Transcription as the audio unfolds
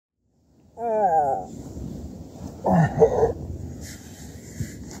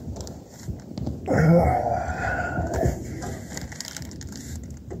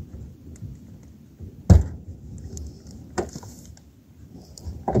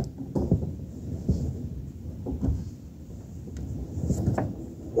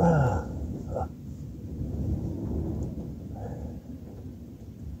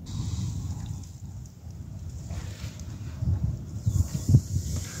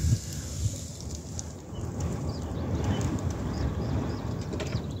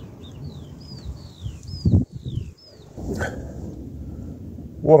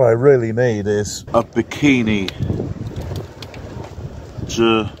What I really need is a bikini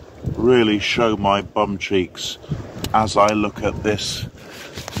to really show my bum cheeks as I look at this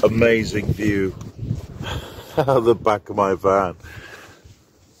amazing view out the back of my van.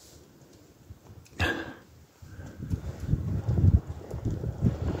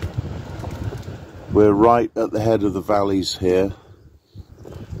 We're right at the head of the valleys here,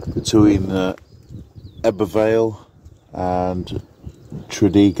 between Ebervale and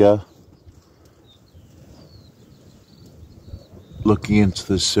Tredegar, looking into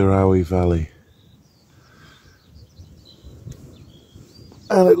the Sirawi Valley.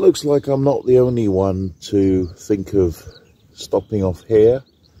 And it looks like I'm not the only one to think of stopping off here.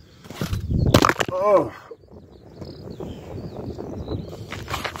 Oh,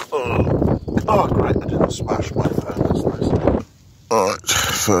 great, I didn't smash my phone, that's nice. Alright,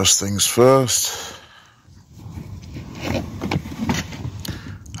 first things first.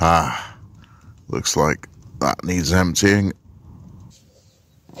 Looks like that needs emptying.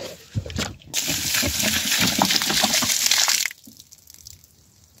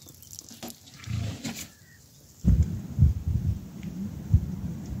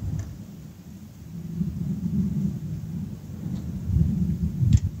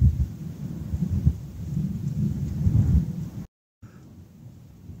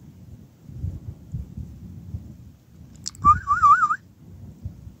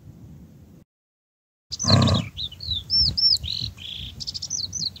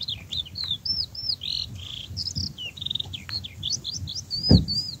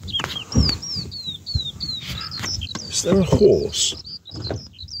 Is there a horse?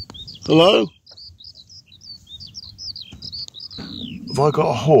 Hello? Have I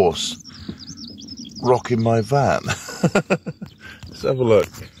got a horse rocking my van? Let's have a look.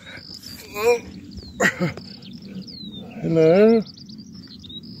 Hello?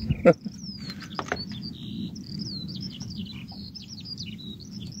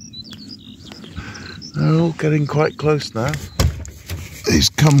 Oh, getting quite close now. He's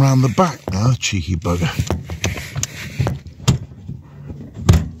come round the back now, cheeky bugger.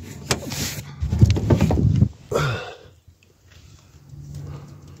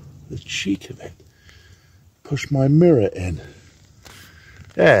 The cheek of it. Pushed my mirror in.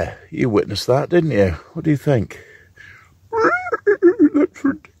 Yeah, you witnessed that, didn't you? What do you think? That's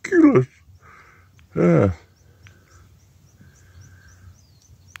ridiculous. Yeah.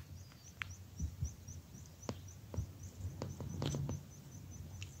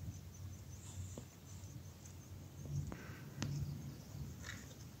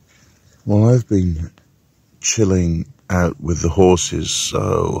 Well, I've been chilling out with the horses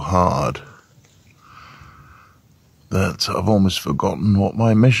so hard that I've almost forgotten what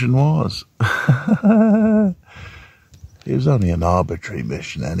my mission was. It was only an arbitrary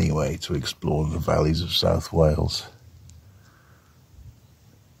mission anyway, to explore the valleys of South Wales.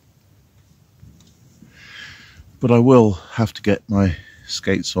 But I will have to get my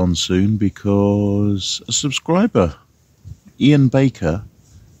skates on soon, because a subscriber, Ian Baker,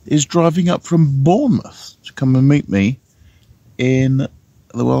 is driving up from Bournemouth to come and meet me in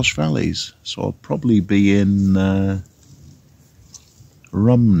the Welsh valleys. So I'll probably be in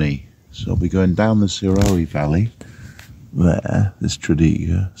Rumney. So I'll be going down the Sirawi Valley, there, this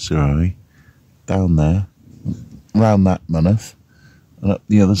Tredegar, Sirawi, down there, round that Myneth, and up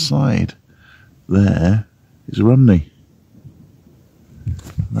the other side. There is Rumney. And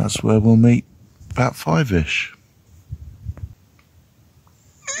that's where we'll meet about 5-ish.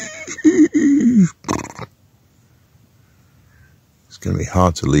 It's going to be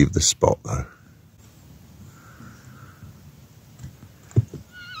hard to leave this spot though.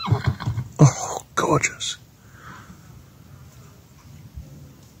 Oh, gorgeous.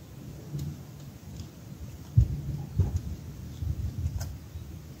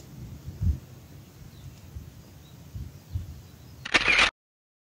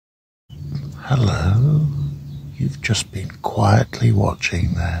 Hello. You've just been quietly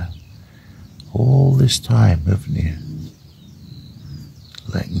watching there all this time, haven't you?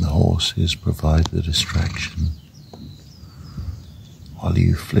 letting the horses provide the distraction while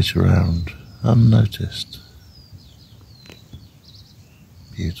you flit around unnoticed.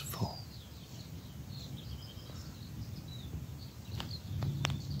 Beautiful.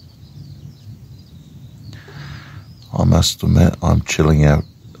 I must admit I'm chilling out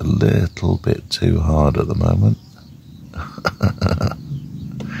a little bit too hard at the moment.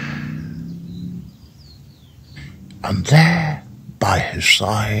 And there, by his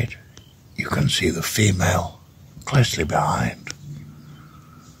side, you can see the female closely behind.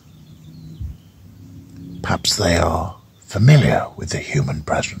 Perhaps they are familiar with the human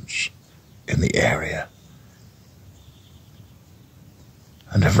presence in the area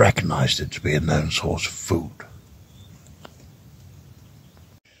and have recognized it to be a known source of food.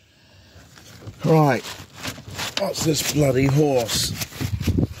 Right, what's this bloody horse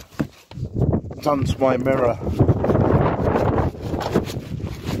done to my mirror?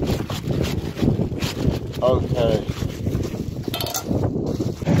 Okay.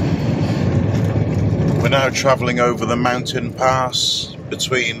 We're now travelling over the mountain pass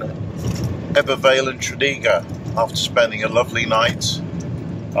between Ebervale and Tredegar after spending a lovely night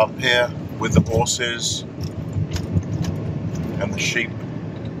up here with the horses and the sheep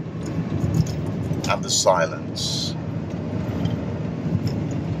and the silence.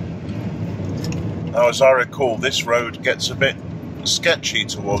 Now, as I recall, this road gets a bit sketchy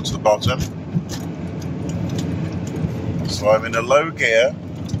towards the bottom. So I'm in a low gear.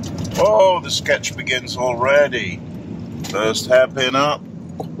 Oh, the sketch begins already. First hairpin up.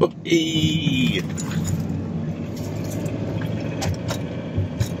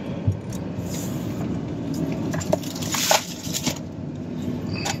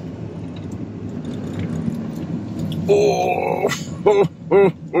 Oh,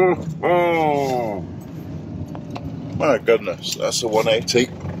 my goodness, that's a 180.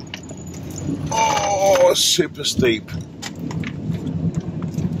 Oh, super steep.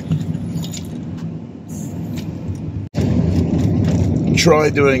 Try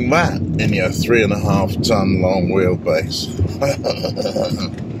doing that in your 3.5 ton long wheelbase.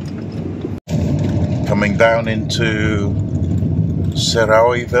 Coming down into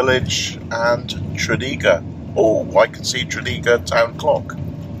Serawi village and Tredegar. Oh, I can see Tredegar town clock.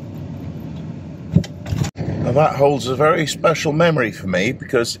 Now that holds a very special memory for me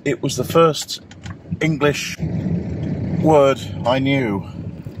because it was the first English word I knew.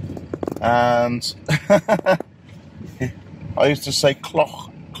 And I used to say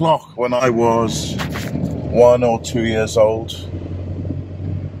cloch when I was 1 or 2 years old,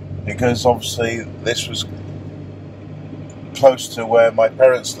 because obviously this was close to where my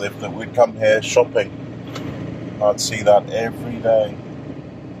parents lived, that we'd come here shopping. I'd see that every day.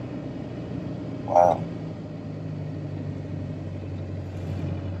 Wow.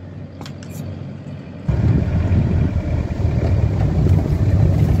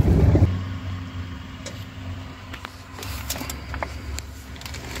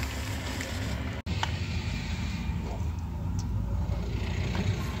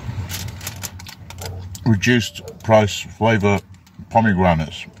 Reduced price flavour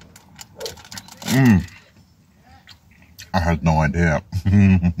pomegranates. I had no idea.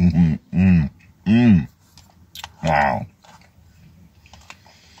 Wow.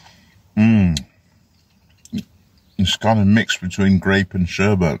 It's kind of mixed between grape and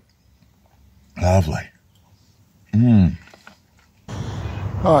sherbet. Lovely.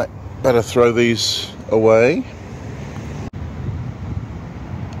 Right, better throw these away.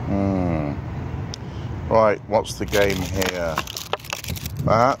 Right, what's the game here?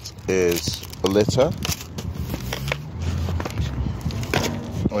 That is a litter.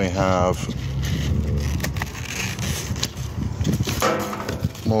 We have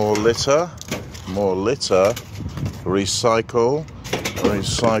more litter, recycle,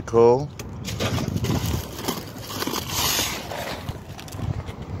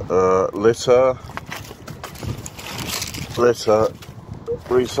 litter,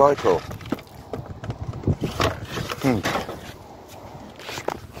 recycle.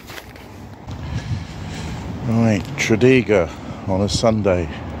 Right, Tredegar on a Sunday.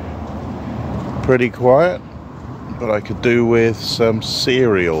 Pretty quiet, but I could do with some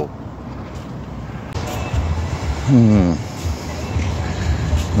cereal.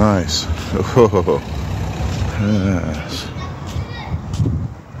 Nice. Oh, yes.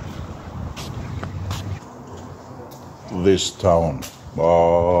 This town,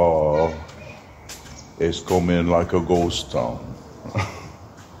 oh, is coming like a ghost town.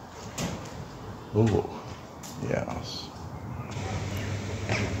 Oh, yes.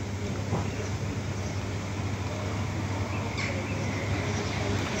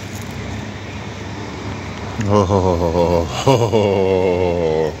 Oh.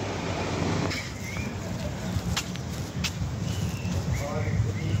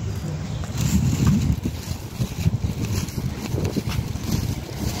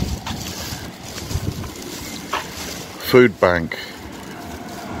 Food bank.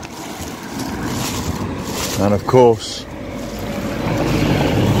 And of course,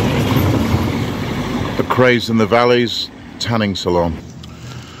 the Craze in the Valleys tanning salon.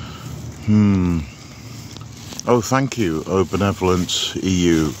 Oh, thank you, oh benevolent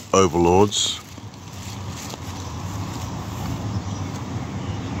EU overlords.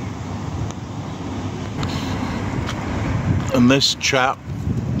 And this chap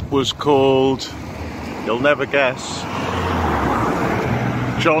was called, you'll never guess,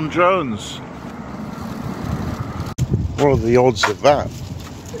 John Jones. What are the odds of that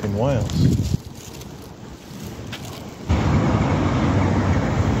in Wales?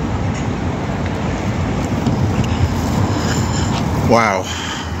 Wow.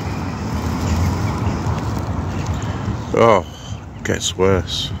 Oh, it gets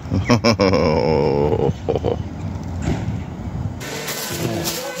worse.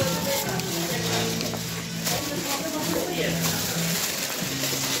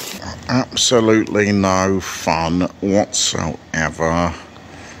 Absolutely no fun whatsoever.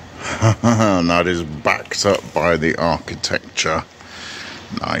 And that is backed up by the architecture.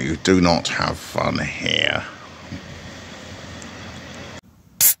 No, you do not have fun here.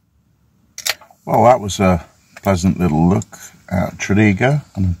 Well, that was a pleasant little look at Tredegar,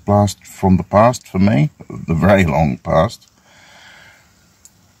 and a blast from the past for me, the very long past.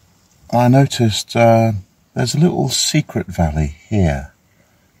 I noticed there's a little secret valley here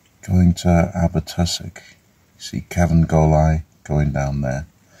going to Abertusig. You see Kevin Golai going down there.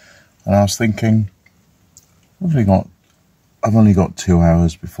 And I was thinking, I've only got 2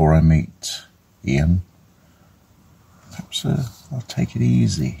 hours before I meet Ian. Perhaps I'll take it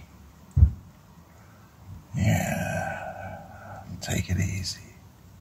easy. Yeah, take it easy.